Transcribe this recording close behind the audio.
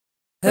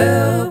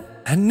Help,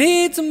 I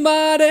need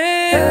somebody.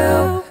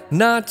 Help,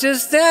 not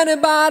just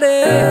anybody.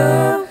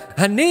 Help,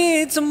 I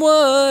need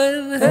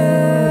someone. Help.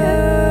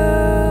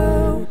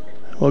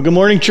 Well, good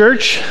morning,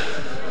 church.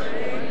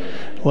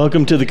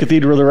 Welcome to the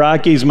Cathedral of the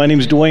Rockies. My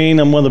name is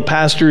Dwayne. I'm one of the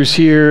pastors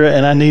here,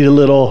 and I need a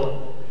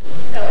little...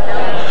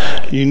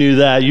 You knew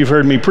that. You've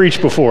heard me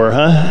preach before,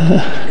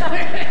 huh?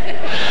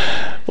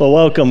 Well,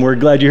 welcome. We're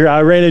glad you're here.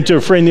 I ran into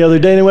a friend the other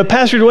day and I went,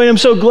 Pastor Dwayne, I'm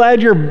so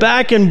glad you're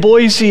back in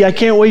Boise. I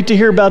can't wait to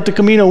hear about the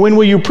Camino. When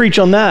will you preach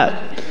on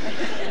that?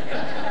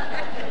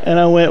 And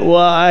I went, well,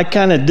 I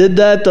kind of did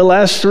that the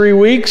last 3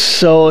 weeks.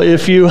 So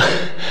if you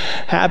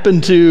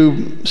happen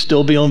to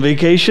still be on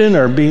vacation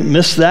or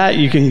miss that,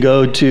 you can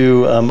go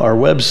to our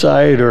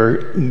website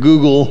or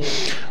Google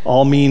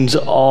All Means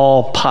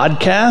All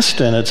podcast,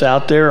 and it's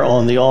out there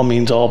on the All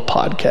Means All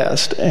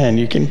podcast, and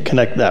you can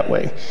connect that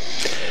way.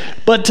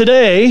 But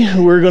today,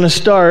 we're going to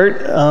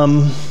start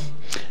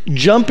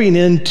jumping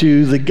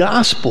into the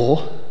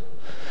gospel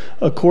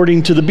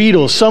according to the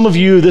Beatles. Some of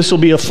you, this will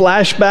be a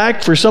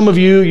flashback. For some of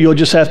you, you'll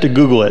just have to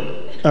Google it,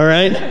 all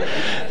right?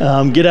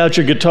 Get out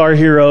your Guitar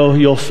Hero.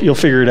 You'll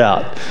figure it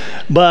out.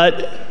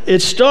 But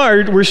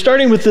we're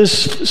starting with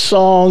this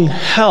song,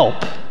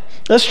 Help.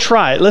 Let's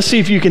try it. Let's see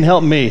if you can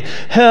help me.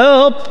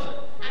 Help.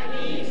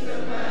 I need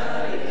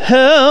somebody.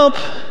 Help.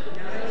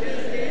 Not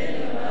just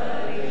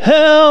anybody.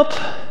 Help.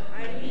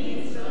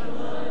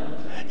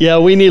 Yeah,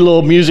 we need a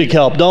little music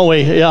help, don't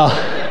we?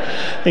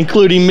 Yeah,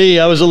 including me.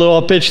 I was a little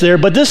off-pitch there.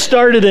 But this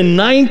started in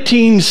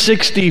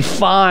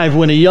 1965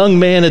 when a young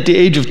man at the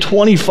age of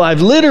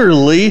 25,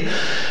 literally,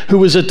 who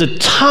was at the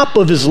top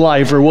of his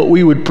life, or what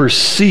we would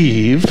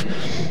perceive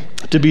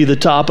to be the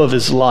top of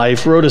his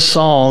life, wrote a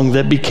song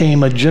that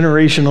became a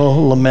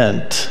generational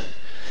lament.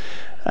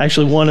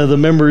 Actually, one of the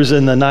members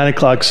in the 9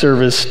 o'clock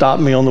service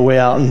stopped me on the way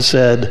out and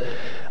said,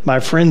 my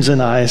friends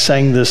and I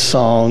sang this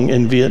song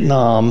in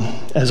Vietnam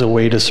as a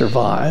way to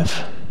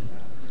survive.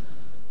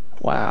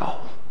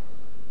 Wow.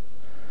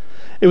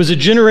 It was a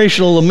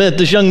generational lament.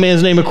 This young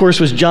man's name, of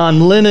course, was John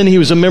Lennon. He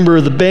was a member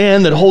of the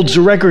band that holds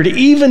the record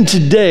even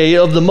today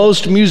of the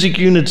most music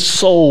units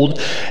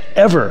sold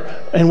ever.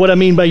 And what I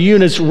mean by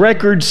units,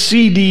 records,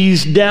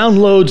 CDs,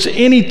 downloads,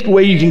 any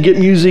way you can get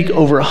music,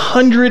 over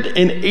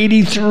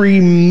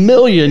 183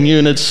 million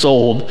units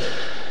sold.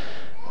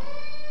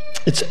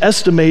 It's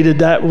estimated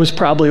that was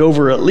probably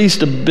over at least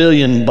 $1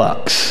 billion.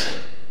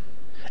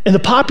 And the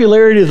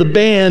popularity of the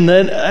band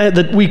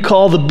that we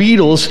call the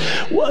Beatles,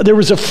 there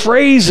was a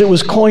phrase that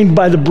was coined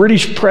by the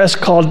British press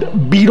called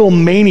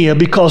Beatlemania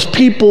because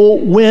people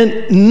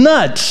went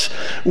nuts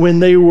when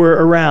they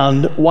were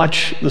around.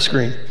 Watch the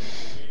screen.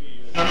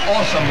 An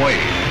awesome way.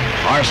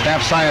 Our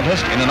staff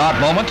scientist, in an odd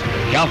moment,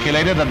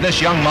 calculated that this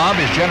young mob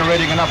is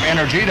generating enough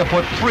energy to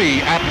put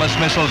 3 Atlas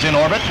missiles in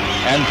orbit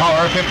and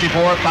power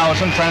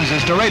 54,000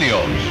 transistor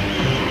radios.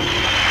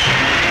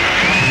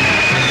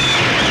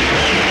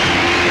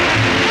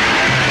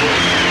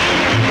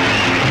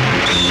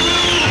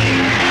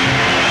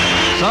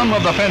 Some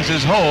of the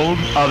fences hold,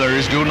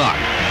 others do not.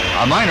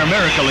 A minor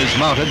miracle is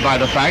mounted by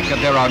the fact that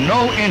there are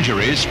no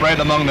injuries spread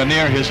among the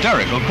near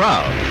hysterical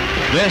crowd.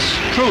 This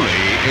truly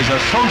is a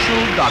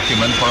social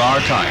document for our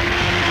time.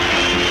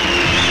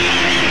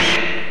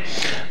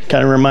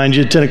 Kind of reminds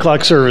you of 10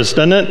 o'clock service,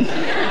 doesn't it?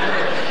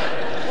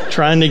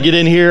 Trying to get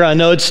in here. I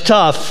know it's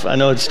tough.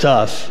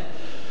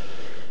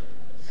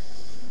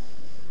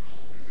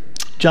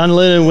 John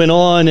Lennon went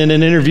on in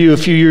an interview a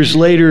few years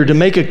later to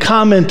make a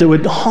comment that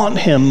would haunt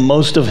him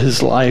most of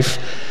his life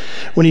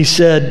when he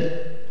said,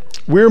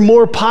 we're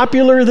more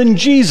popular than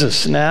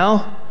Jesus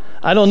now.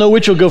 I don't know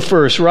which will go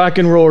first, rock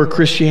and roll or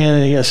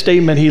Christianity, a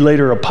statement he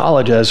later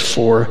apologized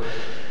for,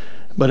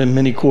 but in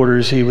many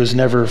quarters he was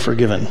never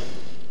forgiven.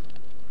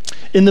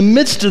 In the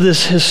midst of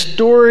this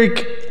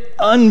historic,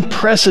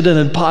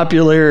 unprecedented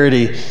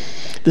popularity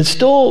that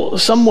still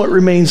somewhat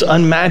remains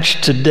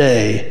unmatched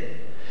today,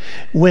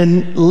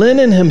 when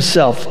Lennon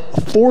himself,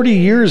 40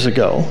 years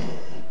ago,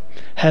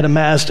 had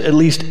amassed at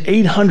least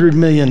 $800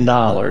 million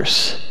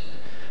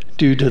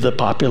due to the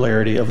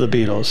popularity of the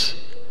Beatles,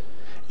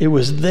 it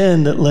was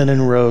then that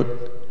Lennon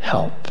wrote,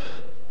 Help.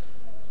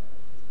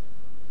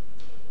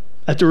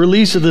 At the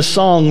release of this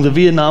song, the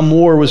Vietnam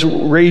War was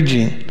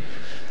raging.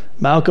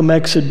 Malcolm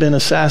X had been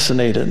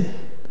assassinated.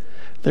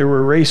 There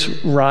were race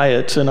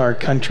riots in our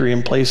country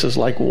in places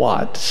like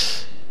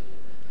Watts.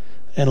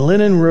 And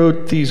Lennon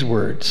wrote these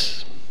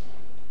words,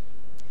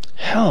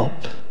 Help.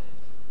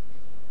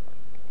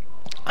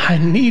 I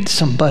need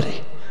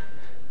somebody.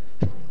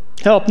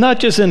 Help, not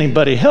just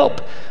anybody.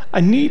 Help.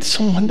 I need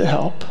someone to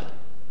help.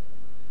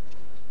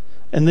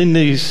 And then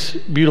these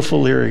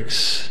beautiful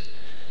lyrics.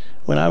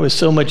 When I was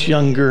so much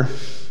younger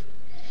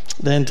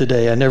than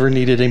today, I never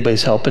needed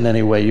anybody's help in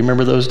any way. You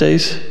remember those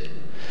days?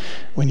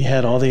 When you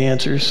had all the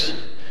answers?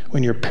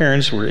 When your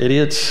parents were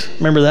idiots?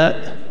 Remember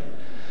that?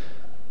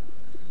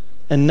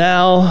 And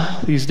now,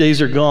 these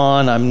days are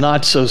gone. I'm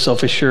not so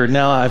self-assured.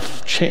 Now I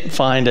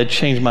find I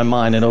change my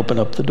mind and open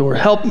up the door.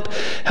 Help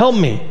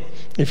me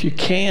if you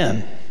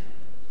can.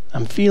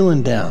 I'm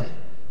feeling down.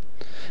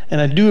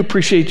 and I do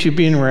appreciate you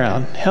being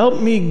around.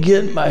 Help me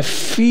get my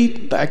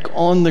feet back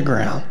on the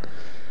ground.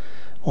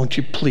 Won't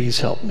you please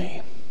help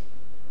me?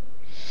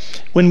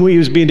 When we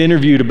was being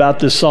interviewed about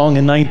this song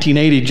in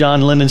 1980,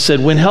 John Lennon said,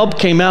 when help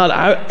came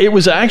out, it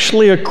was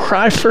actually a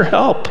cry for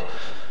help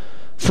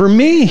for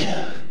me.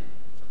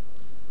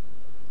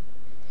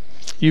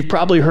 You've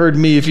probably heard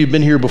me, if you've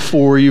been here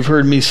before, you've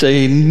heard me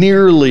say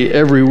nearly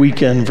every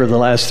weekend for the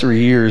last 3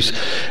 years,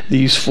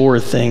 these 4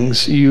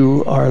 things.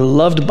 You are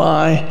loved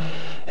by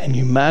and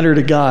you matter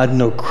to God.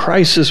 No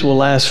crisis will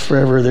last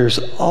forever. There's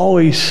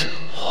always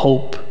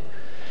hope.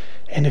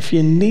 And if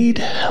you need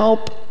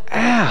help,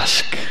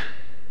 ask.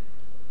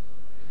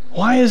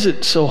 Why is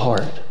it so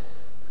hard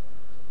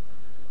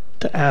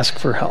to ask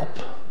for help?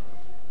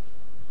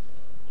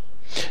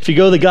 If you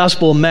go to the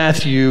Gospel of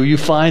Matthew, you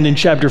find in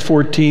chapter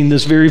 14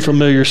 this very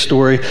familiar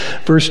story.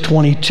 Verse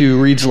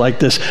 22 reads like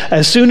this.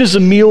 As soon as the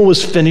meal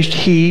was finished,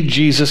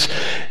 Jesus,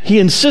 he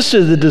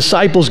insisted the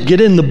disciples get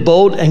in the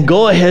boat and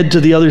go ahead to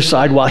the other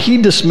side while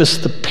he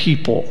dismissed the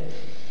people.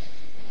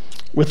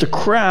 With the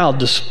crowd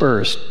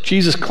dispersed,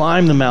 Jesus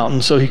climbed the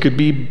mountain so he could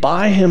be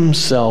by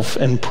himself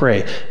and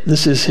pray.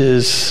 This is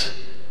his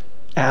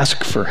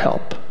ask for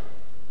help.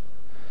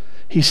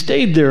 He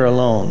stayed there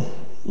alone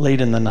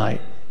late in the night.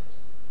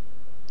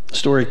 The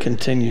story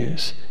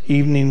continues.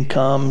 Evening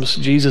comes.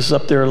 Jesus is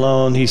up there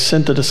alone. He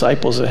sent the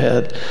disciples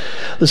ahead.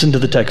 Listen to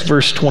the text,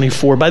 verse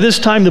 24. By this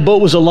time, the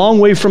boat was a long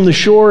way from the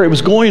shore. It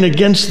was going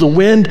against the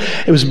wind.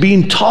 It was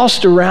being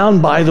tossed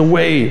around by the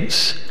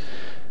waves.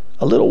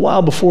 A little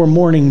while before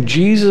morning,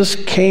 Jesus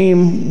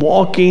came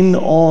walking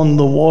on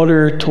the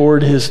water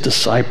toward his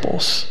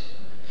disciples.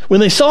 When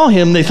they saw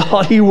him, they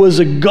thought he was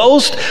a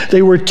ghost.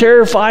 They were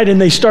terrified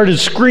and they started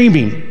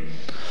screaming.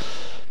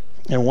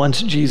 And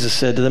once Jesus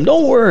said to them,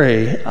 don't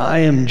worry, I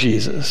am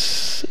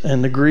Jesus.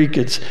 In the Greek,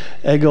 it's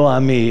ego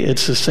eimi.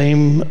 It's the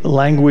same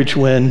language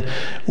when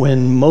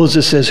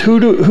Moses says, who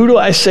do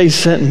I say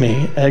sent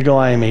me? Ego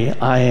eimi,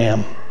 I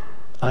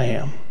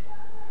am.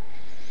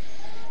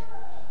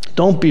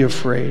 Don't be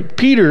afraid.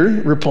 Peter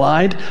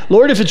replied,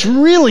 Lord, if it's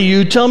really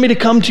you, tell me to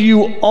come to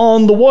you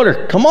on the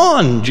water. Come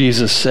on,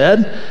 Jesus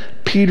said.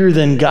 Peter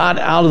then got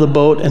out of the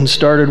boat and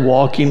started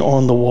walking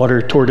on the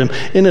water toward him.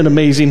 Isn't it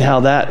amazing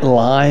how that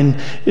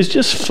line is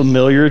just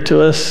familiar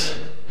to us?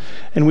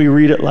 And we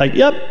read it like,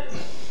 yep,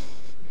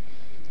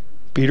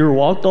 Peter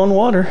walked on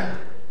water.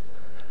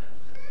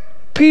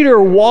 Peter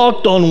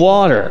walked on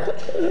water.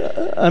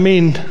 I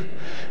mean,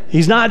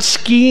 he's not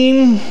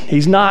skiing.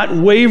 He's not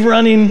wave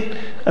running.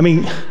 I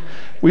mean,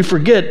 we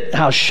forget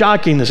how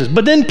shocking this is.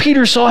 But then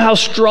Peter saw how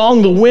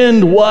strong the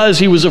wind was.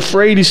 He was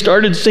afraid. He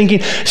started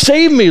sinking.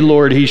 Save me,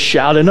 Lord, he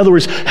shouted. In other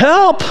words,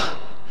 help!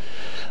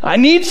 I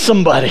need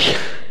somebody.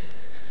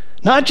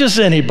 Not just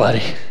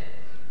anybody.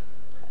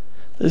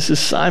 This is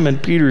Simon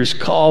Peter's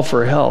call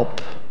for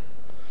help.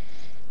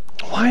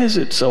 Why is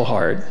it so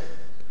hard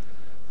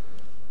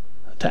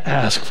to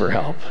ask for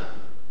help?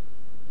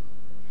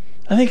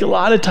 I think a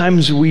lot of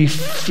times we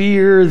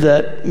fear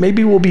that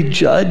maybe we'll be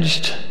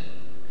judged.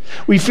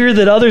 We fear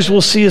that others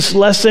will see us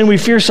less than. We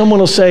fear someone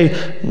will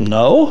say,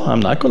 no, I'm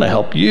not going to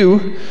help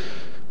you.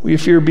 We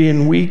fear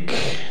being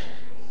weak.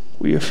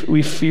 We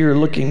fear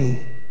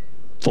looking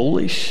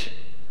foolish.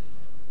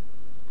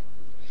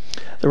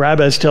 The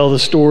rabbis tell the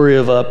story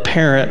of a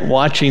parent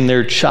watching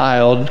their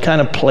child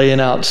kind of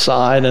playing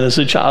outside. And as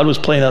the child was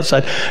playing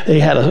outside, they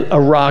had a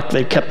rock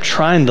they kept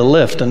trying to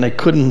lift, and they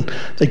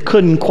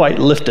couldn't quite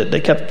lift it.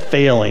 They kept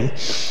failing.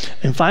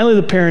 And finally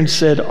the parent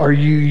said, are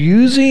you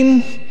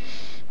using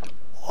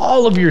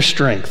all of your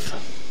strength?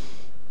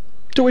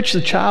 To which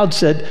the child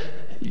said,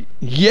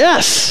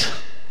 yes.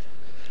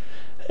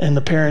 And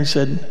the parent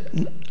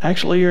said,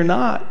 actually, you're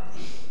not.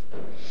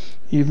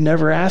 You've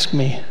never asked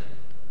me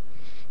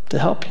to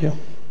help you.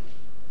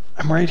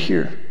 I'm right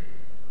here.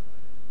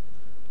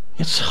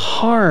 It's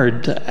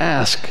hard to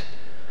ask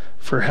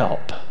for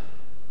help.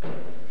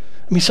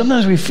 I mean,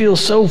 sometimes we feel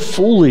so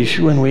foolish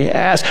when we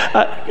ask.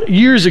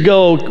 Years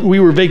ago, we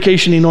were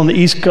vacationing on the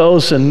East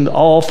Coast, and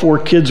all 4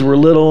 kids were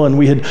little, and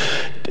we had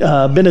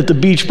been at the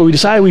beach, but we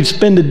decided we'd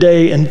spend a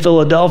day in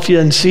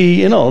Philadelphia and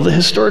see, the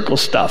historical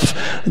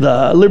stuff,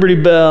 the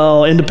Liberty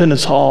Bell,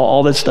 Independence Hall,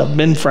 all that stuff,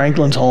 Ben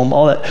Franklin's home,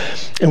 all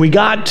that. And we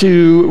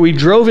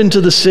drove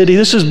into the city.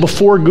 This is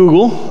before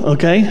Google,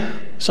 okay?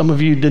 Some of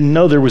you didn't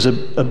know there was a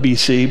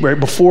BC, right?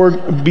 Before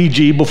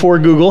BG, before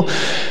Google.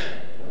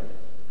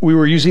 We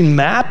were using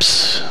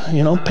maps,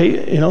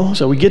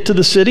 so we get to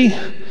the city,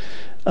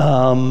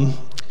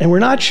 and we're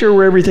not sure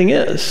where everything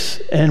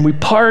is. And we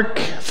park,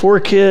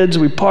 4 kids,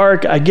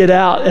 I get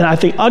out, and I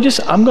think, I'm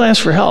going to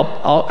ask for help.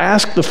 I'll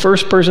ask the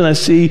first person I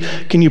see,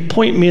 can you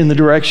point me in the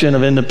direction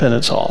of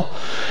Independence Hall?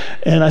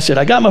 And I said,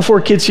 I got my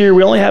 4 kids here,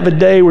 we only have a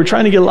day, we're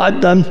trying to get a lot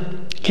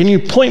done. Can you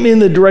point me in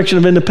the direction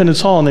of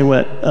Independence Hall? And they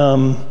went,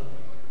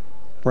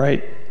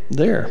 right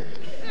there.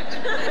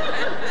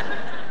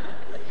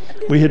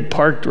 We had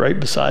parked right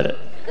beside it.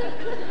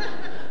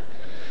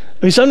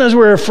 I mean, sometimes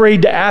we're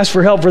afraid to ask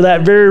for help for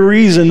that very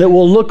reason, that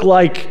we'll look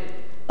like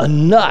a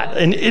nut,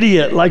 an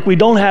idiot, like we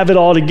don't have it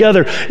all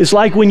together. It's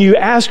like when you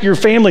ask your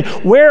family,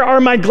 where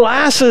are my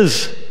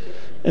glasses?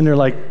 And they're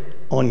like,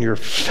 on your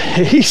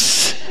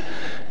face?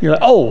 You're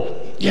like, oh,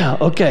 yeah,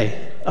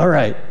 okay, all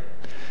right.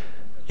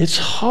 It's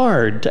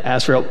hard to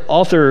ask for help.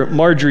 Author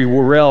Marjorie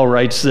Worrell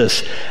writes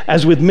this: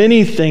 as with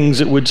many things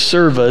that would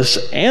serve us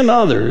and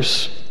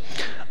others,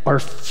 our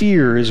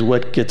fear is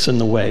what gets in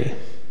the way.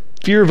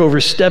 Fear of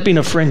overstepping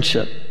a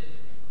friendship,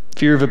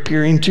 fear of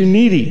appearing too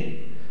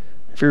needy,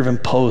 fear of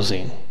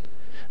imposing,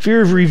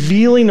 fear of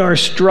revealing our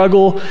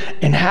struggle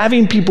and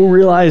having people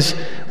realize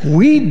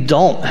we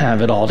don't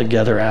have it all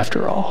together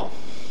after all.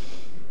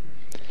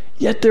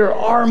 Yet there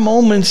are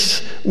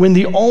moments when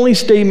the only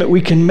statement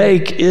we can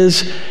make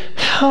is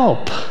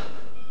help.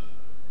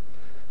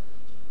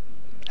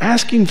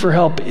 Asking for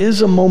help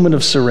is a moment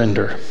of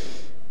surrender.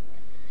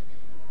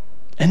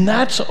 And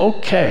that's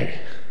okay.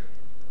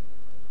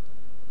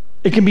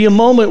 It can be a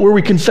moment where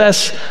we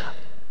confess,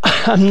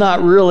 I'm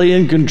not really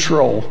in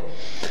control.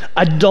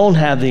 I don't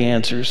have the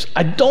answers.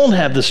 I don't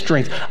have the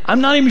strength.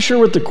 I'm not even sure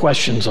what the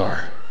questions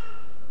are.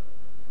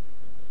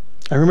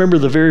 I remember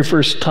the very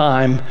first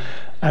time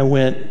I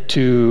went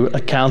to a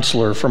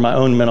counselor for my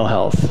own mental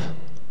health.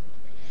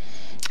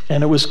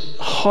 And it was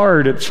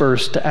hard at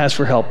first to ask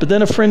for help. But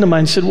then a friend of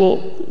mine said,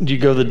 well, do you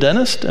go to the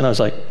dentist? And I was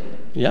like,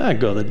 yeah, I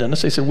go to the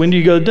dentist. They said, when do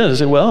you go to the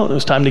dentist? I said, well, it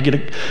was time to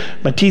get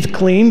my teeth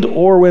cleaned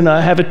or when I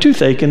have a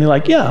toothache. And they're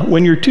like, yeah,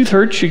 when your tooth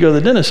hurts, you go to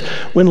the dentist.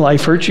 When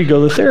life hurts, you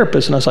go to the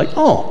therapist. And I was like,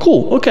 oh,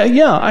 cool. Okay,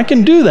 yeah, I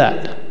can do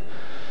that.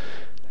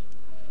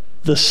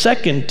 The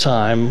second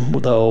time,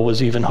 though,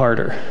 was even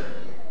harder.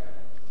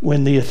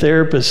 When the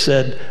therapist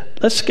said,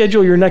 let's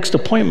schedule your next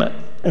appointment.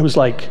 It was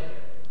like,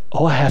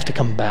 oh, I have to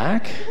come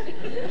back?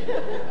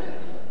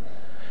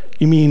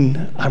 You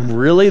mean I'm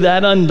really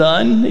that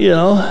undone, you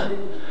know?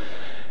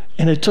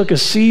 And it took a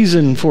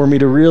season for me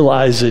to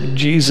realize that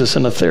Jesus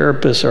and a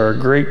therapist are a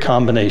great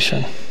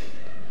combination.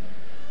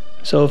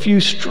 So if you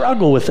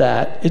struggle with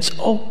that, it's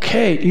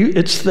okay.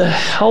 It's the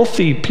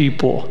healthy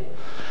people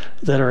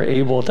that are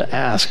able to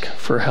ask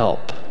for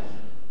help.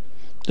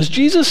 Does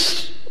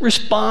Jesus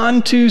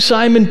respond to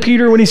Simon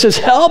Peter when he says,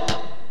 help?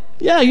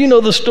 Yeah, you know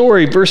the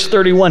story, verse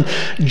 31.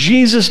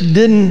 Jesus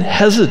didn't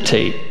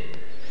hesitate.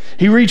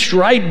 He reached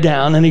right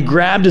down and he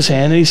grabbed his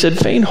hand and he said,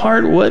 faint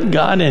heart, what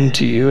got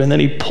into you? And then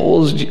he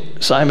pulls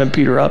Simon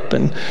Peter up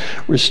and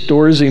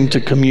restores him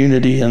to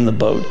community in the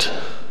boat.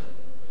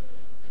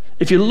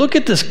 If you look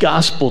at this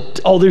gospel,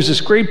 there's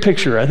this great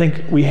picture. I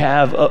think we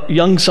have,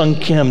 young Sung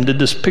Kim did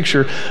this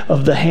picture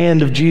of the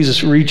hand of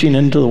Jesus reaching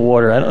into the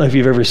water. I don't know if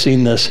you've ever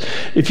seen this.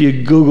 If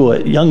you Google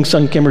it, young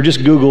Sung Kim, or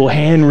just Google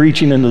hand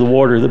reaching into the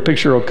water, the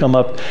picture will come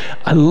up.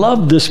 I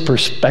love this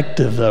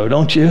perspective though,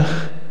 don't you?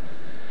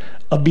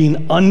 Of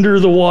being under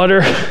the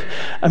water.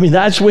 I mean,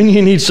 that's when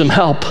you need some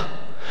help.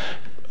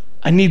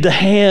 I need the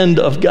hand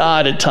of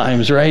God at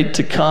times, right,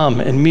 to come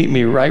and meet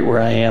me right where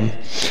I am.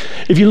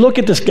 If you look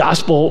at this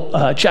gospel,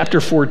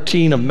 chapter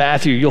 14 of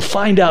Matthew, you'll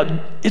find out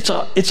it's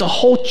a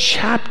whole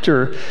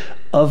chapter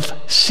of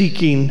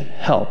seeking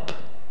help.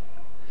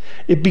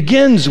 It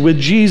begins with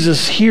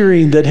Jesus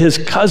hearing that his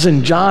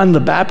cousin John the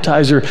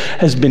Baptizer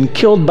has been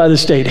killed by the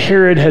state.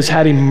 Herod has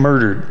had him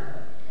murdered.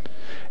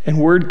 And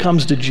word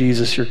comes to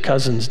Jesus, your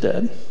cousin's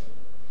dead.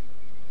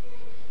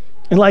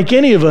 And like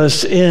any of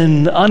us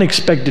in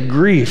unexpected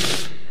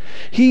grief,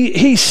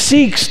 he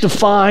seeks to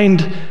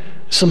find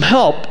some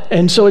help.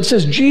 And so it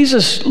says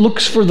Jesus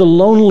looks for the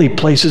lonely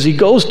places. He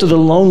goes to the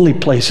lonely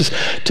places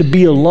to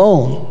be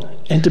alone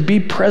and to be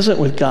present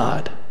with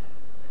God.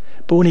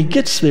 But when he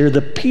gets there,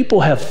 the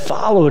people have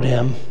followed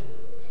him.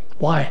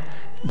 Why?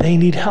 They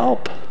need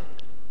help.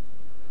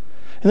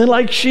 And then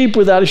like sheep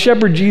without a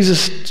shepherd,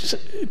 Jesus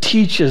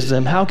teaches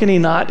them. How can he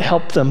not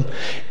help them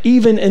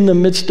even in the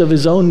midst of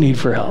his own need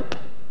for help?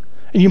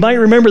 And you might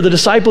remember the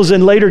disciples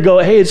then later go,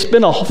 hey, it's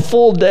been a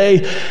full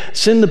day.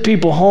 Send the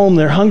people home.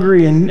 They're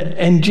hungry.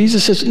 And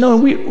Jesus says, no,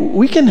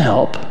 we can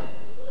help.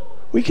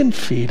 We can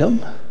feed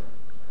them.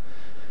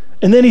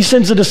 And then he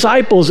sends the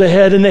disciples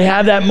ahead and they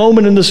have that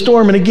moment in the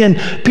storm. And again,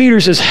 Peter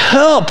says,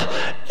 help.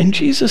 And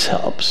Jesus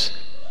helps.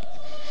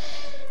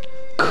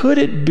 Could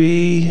it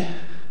be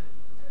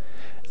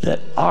that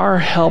our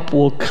help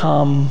will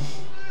come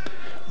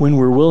when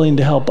we're willing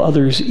to help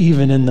others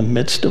even in the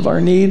midst of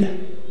our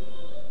need?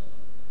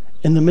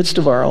 In the midst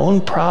of our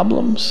own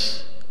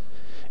problems,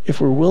 if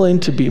we're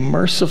willing to be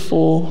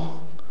merciful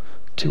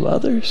to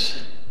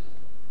others?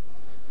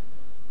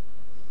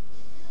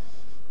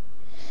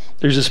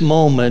 There's this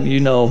moment,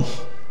 you know,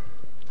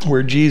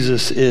 where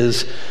Jesus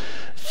is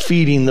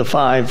feeding the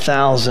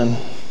 5,000,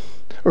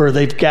 or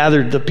they've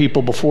gathered the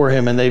people before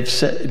him, and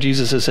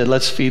Jesus has said,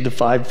 let's feed the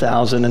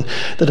 5,000. And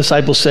the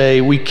disciples say,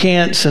 we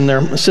can't send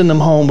them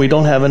home. We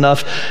don't have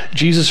enough.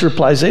 Jesus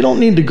replies, they don't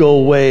need to go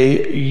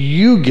away.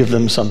 You give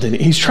them something.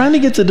 He's trying to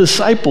get the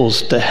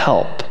disciples to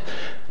help.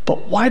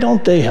 But why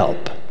don't they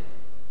help?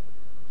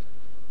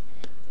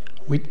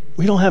 We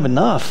don't have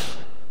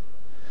enough.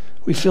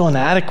 We feel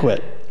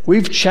inadequate.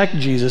 We've checked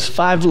Jesus,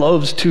 5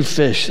 loaves, 2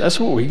 fish. That's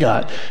what we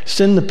got.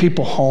 Send the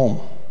people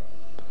home.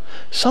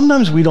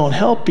 Sometimes we don't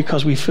help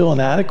because we feel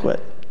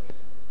inadequate.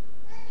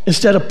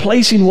 Instead of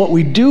placing what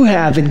we do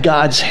have in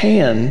God's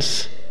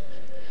hands,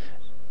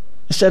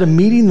 instead of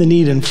meeting the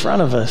need in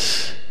front of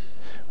us,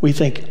 we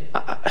think,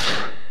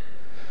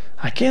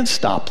 I can't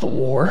stop the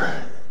war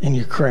in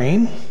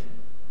Ukraine.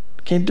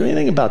 Can't do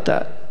anything about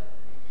that.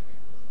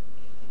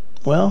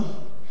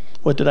 Well,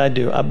 what did I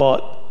do? I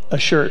bought a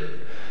shirt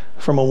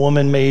from a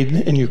woman made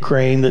in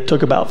Ukraine that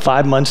took about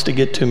 5 months to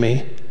get to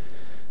me.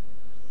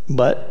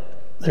 But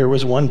there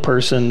was one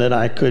person that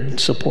I could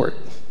support.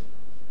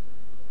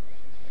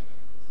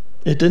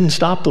 It didn't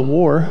stop the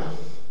war.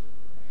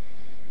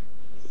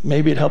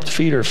 Maybe it helped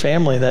feed her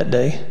family that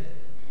day.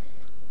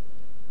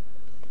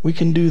 We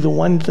can do the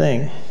one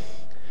thing.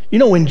 You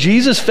know, when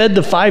Jesus fed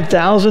the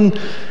 5,000,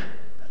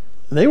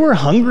 they were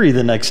hungry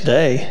the next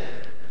day.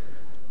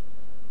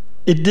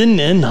 It didn't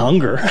end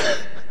hunger.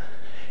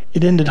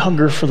 It ended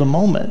hunger for the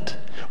moment.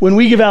 When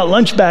we give out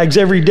lunch bags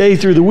every day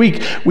through the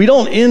week, we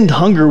don't end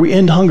hunger, we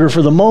end hunger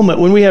for the moment.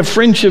 When we have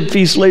friendship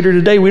feasts later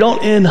today, we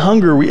don't end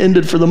hunger, we end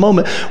it for the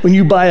moment. When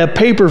you buy a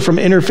paper from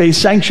Interfaith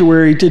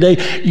Sanctuary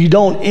today, you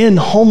don't end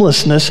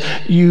homelessness,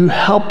 you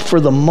help for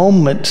the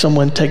moment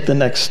someone take the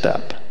next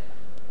step.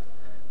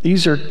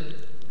 These are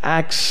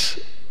acts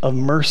of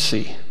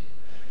mercy.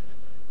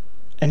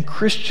 And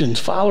Christians,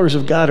 followers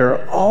of God,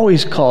 are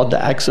always called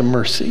to acts of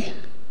mercy.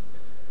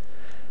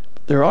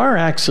 There are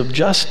acts of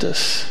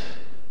justice.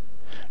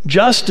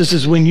 Justice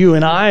is when you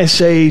and I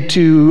say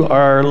to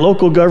our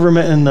local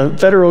government and the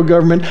federal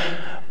government,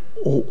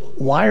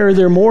 why are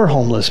there more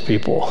homeless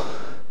people?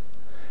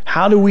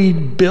 How do we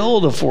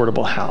build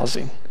affordable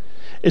housing?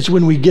 It's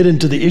when we get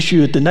into the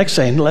issue at the next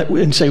day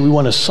and say we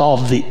want to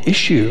solve the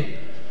issue.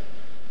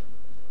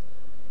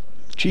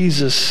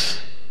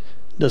 Jesus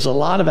does a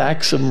lot of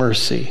acts of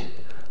mercy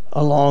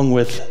along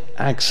with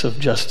acts of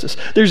justice.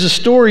 There's a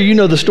story, you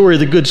know the story of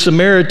the Good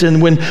Samaritan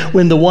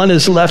when the one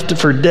is left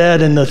for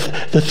dead and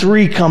the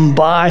three come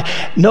by.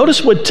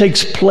 Notice what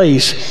takes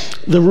place.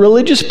 The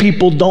religious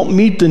people don't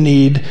meet the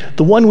need.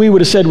 The one we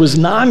would have said was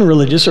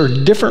non-religious or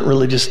different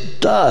religious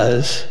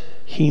does.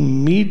 He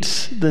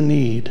meets the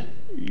need.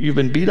 You've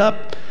been beat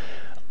up?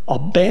 I'll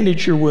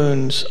bandage your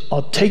wounds.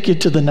 I'll take you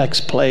to the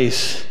next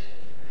place.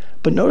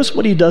 But notice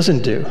what he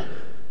doesn't do.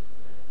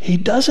 He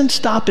doesn't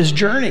stop his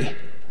journey.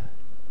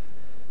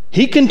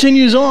 He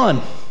continues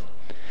on.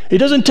 He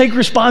doesn't take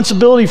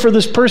responsibility for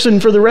this person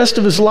for the rest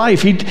of his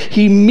life.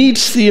 He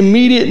meets the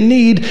immediate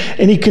need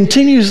and he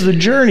continues the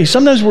journey.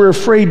 Sometimes we're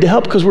afraid to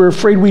help because we're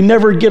afraid we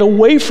never get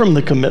away from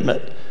the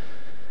commitment.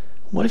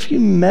 What if you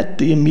met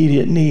the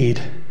immediate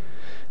need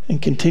and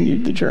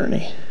continued the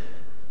journey?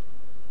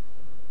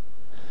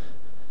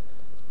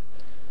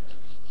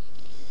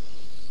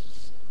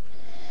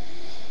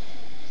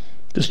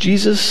 Does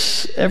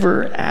Jesus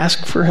ever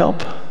ask for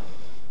help?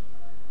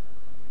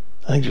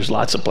 I think there's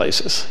lots of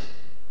places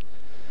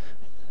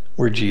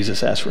where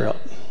Jesus asks for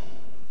help.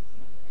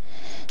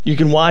 You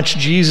can watch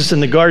Jesus in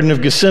the Garden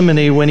of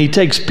Gethsemane when he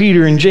takes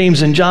Peter and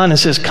James and John and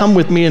says, come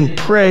with me and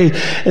pray.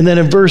 And then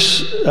in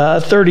verse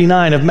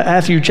 39 of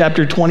Matthew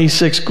chapter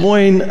 26,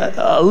 going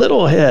a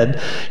little ahead,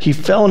 he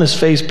fell on his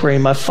face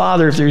praying, my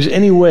Father, if there's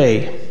any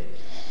way,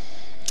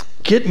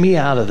 get me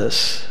out of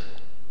this.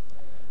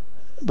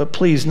 But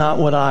please, not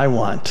what I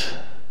want.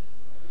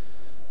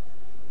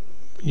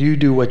 You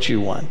do what you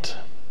want.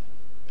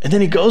 And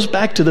then he goes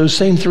back to those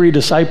same three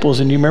disciples,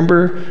 and you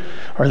remember,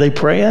 are they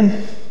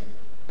praying?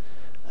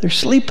 They're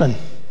sleeping.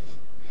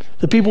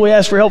 The people he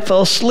asked for help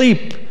fell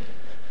asleep.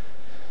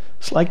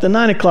 It's like the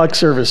 9 o'clock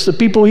service. The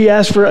people he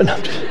asked for,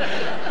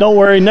 don't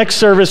worry, next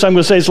service I'm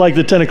going to say it's like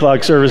the 10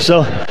 o'clock service,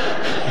 so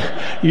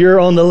you're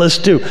on the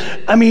list too.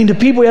 I mean, the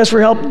people he asked for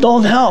help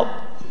don't help.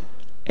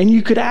 And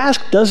you could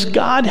ask, does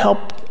God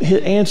help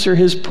answer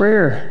his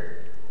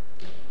prayer?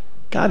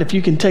 God, if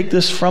you can take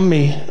this from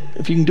me,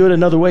 if you can do it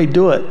another way,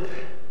 do it.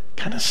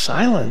 Kind of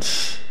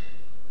silence.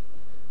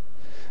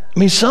 I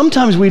mean,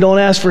 sometimes we don't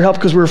ask for help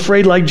because we're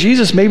afraid, like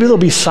Jesus, maybe there'll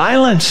be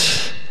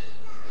silence.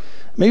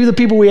 Maybe the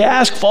people we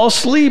ask fall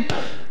asleep.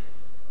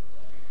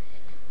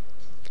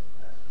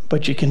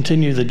 But you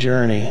continue the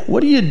journey. What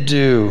do you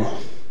do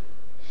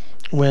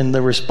when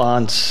the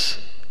response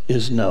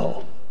is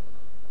no?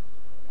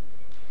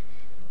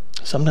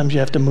 Sometimes you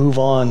have to move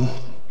on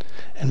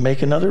and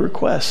make another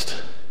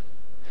request.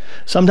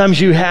 Sometimes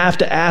you have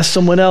to ask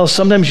someone else.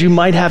 Sometimes you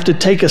might have to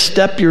take a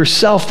step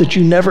yourself that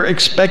you never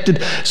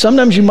expected.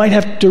 Sometimes you might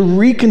have to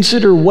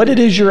reconsider what it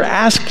is you're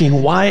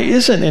asking. Why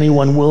isn't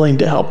anyone willing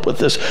to help with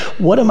this?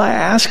 What am I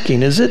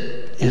asking? Is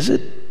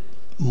it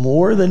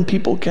more than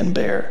people can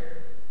bear?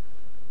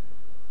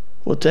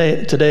 Well,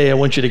 today I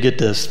want you to get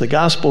this. The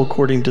gospel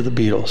according to the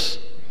Beatles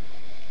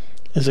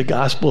is a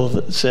gospel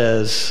that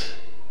says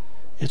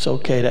it's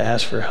okay to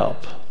ask for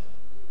help.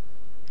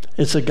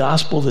 It's a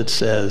gospel that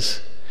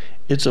says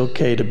it's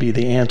okay to be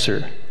the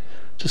answer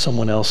to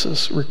someone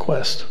else's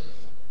request.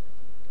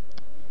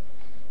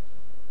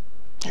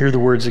 Hear the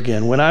words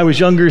again. When I was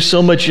younger,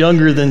 so much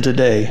younger than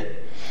today,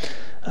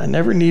 I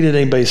never needed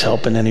anybody's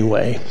help in any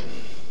way.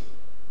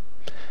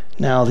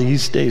 Now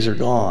these days are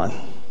gone.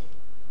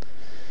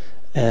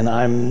 and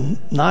I'm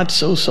not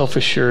so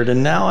self-assured.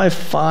 And now I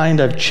find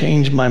I've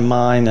changed my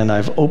mind and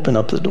I've opened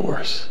up the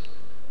doors.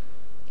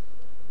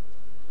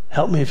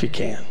 Help me if you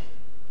can.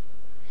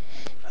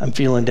 I'm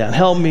feeling down.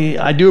 Help me.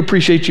 I do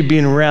appreciate you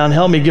being around.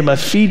 Help me get my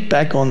feet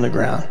back on the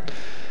ground.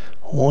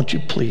 Won't you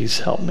please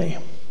help me?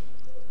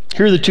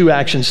 Here are the 2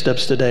 action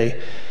steps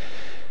today.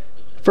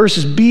 First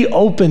is be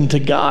open to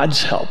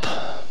God's help.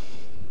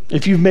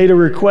 If you've made a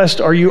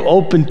request, are you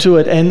open to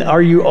it? And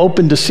are you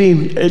open to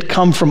seeing it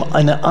come from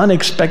an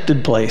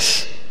unexpected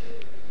place?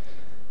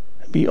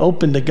 Be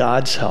open to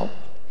God's help.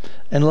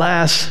 And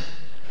last,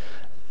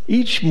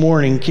 each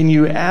morning, can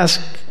you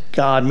ask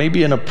God,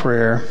 maybe in a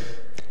prayer,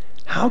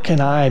 how can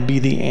I be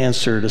the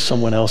answer to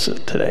someone else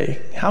today?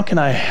 How can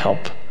I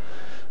help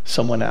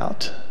someone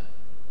out?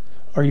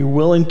 Are you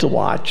willing to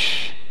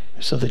watch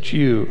so that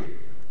you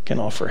can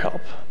offer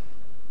help?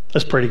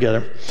 Let's pray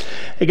together.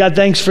 Hey, God,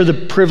 thanks for the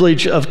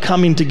privilege of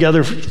coming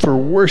together for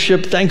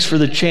worship. Thanks for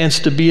the chance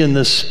to be in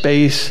this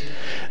space.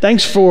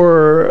 Thanks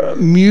for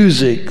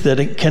music that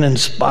it can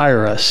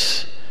inspire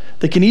us,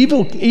 that can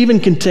even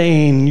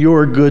contain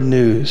your good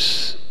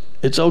news.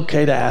 It's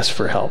okay to ask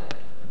for help.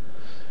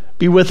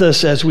 Be with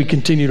us as we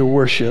continue to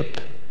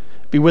worship.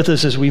 Be with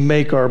us as we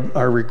make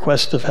our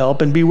request of help,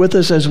 and be with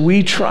us as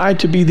we try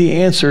to be the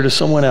answer to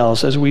someone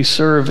else, as we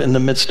serve in the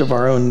midst of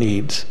our own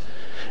needs.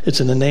 It's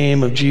in the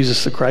name of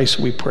Jesus the Christ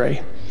we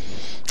pray.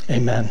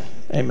 Amen.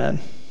 Amen.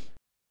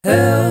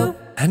 Help,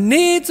 I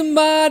need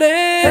somebody.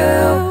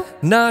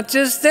 Help, not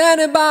just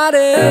anybody.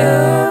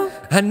 Help,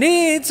 I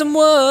need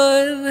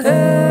someone.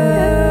 Help.